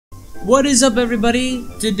What is up, everybody?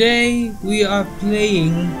 Today we are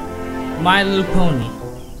playing My Little Pony.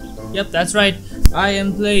 Yep, that's right. I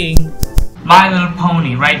am playing My Little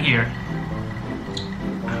Pony right here.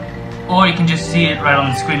 Or you can just see it right on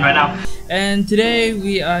the screen right now. And today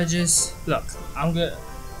we are just I'm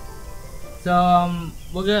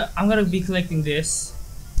gonna be collecting this.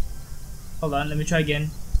 Hold on, let me try again.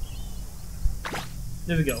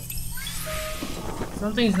 There we go.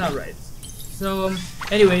 Something's not right. So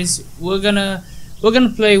anyways, we're gonna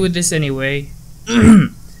play with this anyway.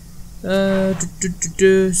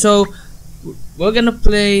 So we're gonna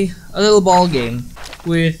play a little ball game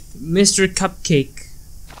with Mr. Cupcake,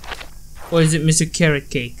 or is it Mr.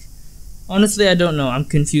 Carrot Cake? Honestly, I don't know. I'm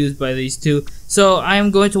confused by these two. So I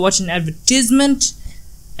am going to watch an advertisement,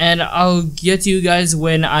 and I'll get to you guys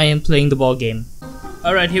when I am playing the ball game.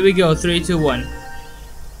 All right, here we go. 3, 2, 1,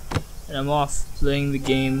 and I'm off playing the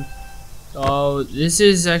game. Oh, this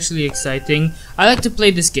is actually exciting. I like to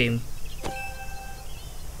play this game.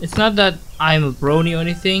 It's not that I'm a brony or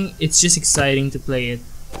anything, it's just exciting to play it.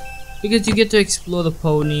 Because you get to explore the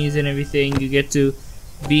ponies and everything, you get to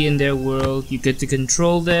be in their world, you get to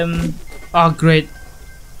control them. Oh great,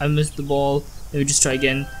 I missed the ball. Let me just try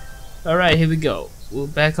again. Alright, here we go. We're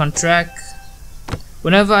back on track.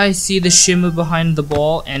 Whenever I see the shimmer behind the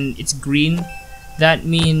ball and it's green, that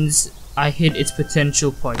means I hit its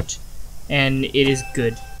potential point. And it is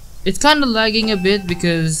good. It's kind of lagging a bit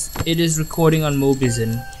because it is recording on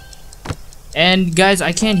Mobizen. And guys,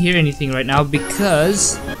 I can't hear anything right now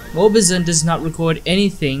because Mobizen does not record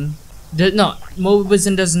anything.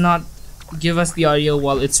 Mobizen does not give us the audio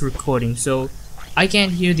while it's recording, so I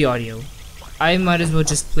can't hear the audio. I might as well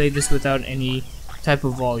just play this without any type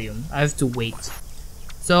of volume. I have to wait.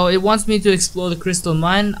 So it wants me to explore the crystal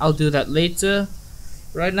mine. I'll do that later.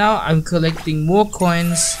 Right now I'm collecting more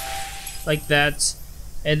coins like that,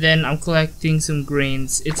 and then I'm collecting some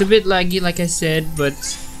grains. It's a bit laggy like I said, but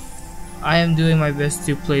I am doing my best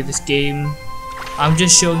to play this game. I'm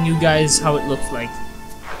just showing you guys how it looks like,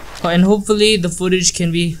 and hopefully the footage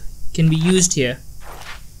can be used here,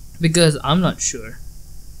 because I'm not sure.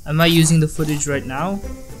 Am I using the footage right now?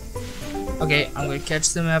 Okay, I'm gonna catch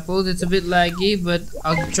some apples. It's a bit laggy, but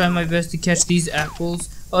I'll try my best to catch these apples.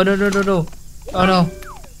 Oh no, oh no.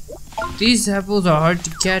 These apples are hard to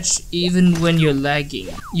catch even when you're lagging.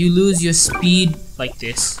 You lose your speed like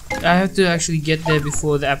this. I have to actually get there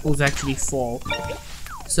before the apples actually fall.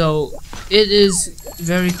 So it is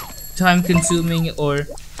very time consuming, or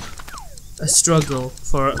a struggle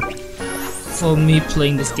for me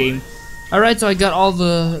playing this game. Alright, so I got all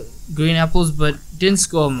the green apples but didn't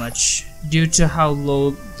score much due to how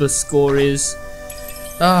low the score is.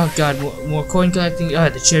 Oh god, more coin collecting.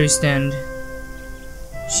 The cherry stand.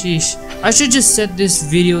 Sheesh. I should just set this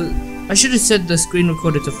video. I should have set the screen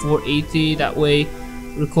recorder to 480. That way,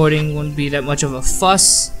 recording won't be that much of a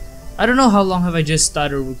fuss. I don't know how long have I just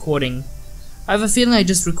started recording. I have a feeling I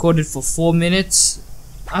just recorded for 4 minutes.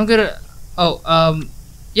 I'm gonna.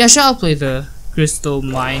 Yeah, sure. I'll play the crystal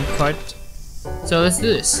mine cart. So let's do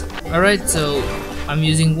this. Alright, so I'm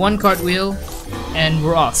using one cartwheel, and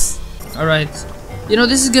we're off. Alright. You know,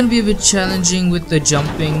 this is gonna be a bit challenging with the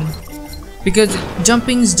jumping, because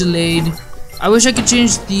jumping's delayed. I wish I could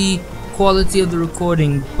change the quality of the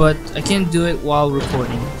recording, but I can't do it while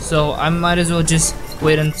recording. So I might as well just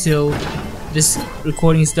wait until this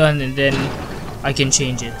recording is done, and then I can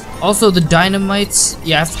change it. Also, the dynamites,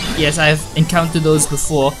 yes, I've encountered those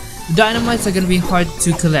before. The dynamites are gonna be hard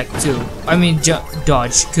to collect too. I mean,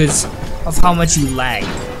 dodge, because of how much you lag.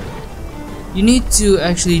 You need to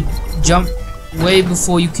actually jump way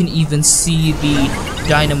before you can even see the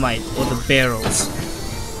dynamite or the barrels,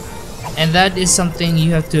 and that is something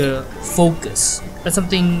you have to focus. That's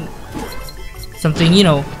something you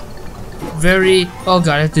know, very. Oh god,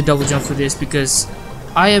 I have to double jump for this because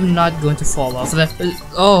I am not going to fall off that.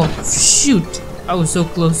 Oh shoot, I was so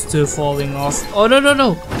close to falling off. Oh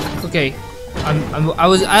no. Okay,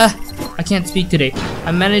 I can't speak today.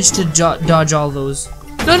 I managed to dodge all those.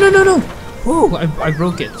 No. Oh, I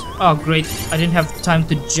broke it. Oh great, I didn't have time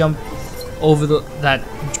to jump over that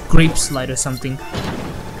grape slide or something.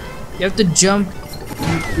 You have to jump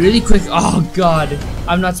really quick. Oh god,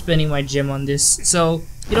 I'm not spending my gem on this. So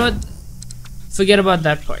you know what, forget about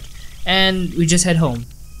that part, and we just head home.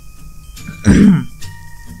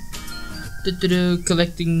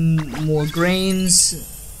 Collecting more grains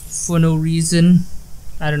for no reason.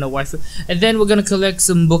 I don't know why. And then we're gonna collect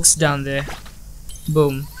some books down there.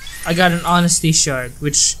 Boom. I got an honesty shard,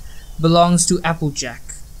 which belongs to Applejack.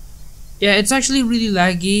 Yeah, it's actually really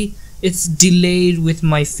laggy. It's delayed with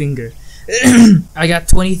my finger. I got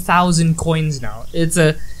 20,000 coins now.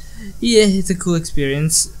 Yeah, it's a cool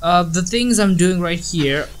experience. The things I'm doing right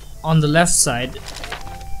here on the left side,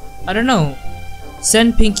 I don't know.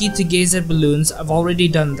 Send Pinky to gaze at balloons, I've already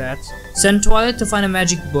done that. Send Twilight to find a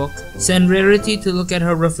magic book. Send Rarity to look at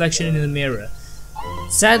her reflection in the mirror.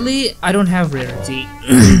 Sadly, I don't have Rarity.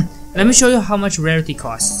 Let me show you how much Rarity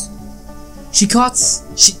costs. She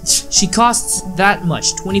costs that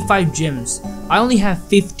much, 25 gems. I only have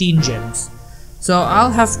 15 gems. So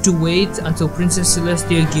I'll have to wait until Princess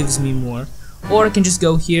Celestia gives me more, or I can just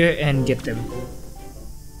go here and get them.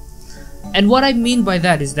 And what I mean by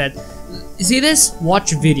that is that, you see this?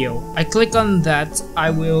 Watch video. I click on that, I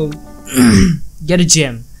will get a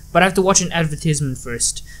gem, but I have to watch an advertisement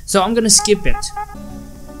first. So I'm gonna skip it.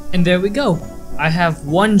 And there we go. I have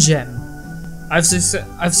 1 gem. I've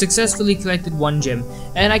successfully collected 1 gem,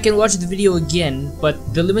 and I can watch the video again,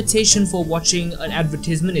 but the limitation for watching an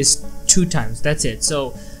advertisement is 2 times. That's it.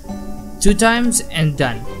 So 2 times and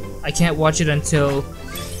done. I can't watch it until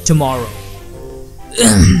tomorrow.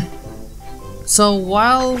 So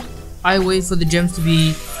while I wait for the gems to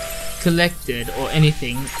be collected or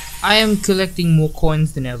anything, I am collecting more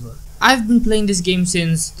coins than ever. I've been playing this game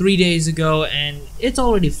since 3 days ago, and it's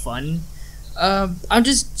already fun. I'm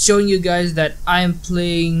just showing you guys that I am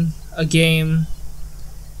playing a game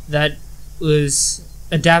that was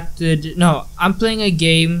adapted. No, I'm playing a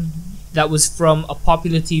game that was from a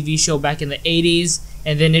popular TV show back in the 80s,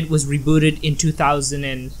 and then it was rebooted in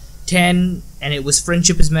 2010, and it was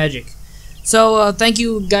Friendship is Magic. So thank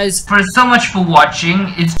you guys for so much for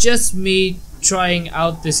watching. It's just me trying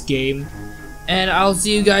out this game, and I'll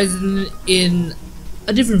see you guys in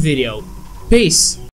a different video. Peace.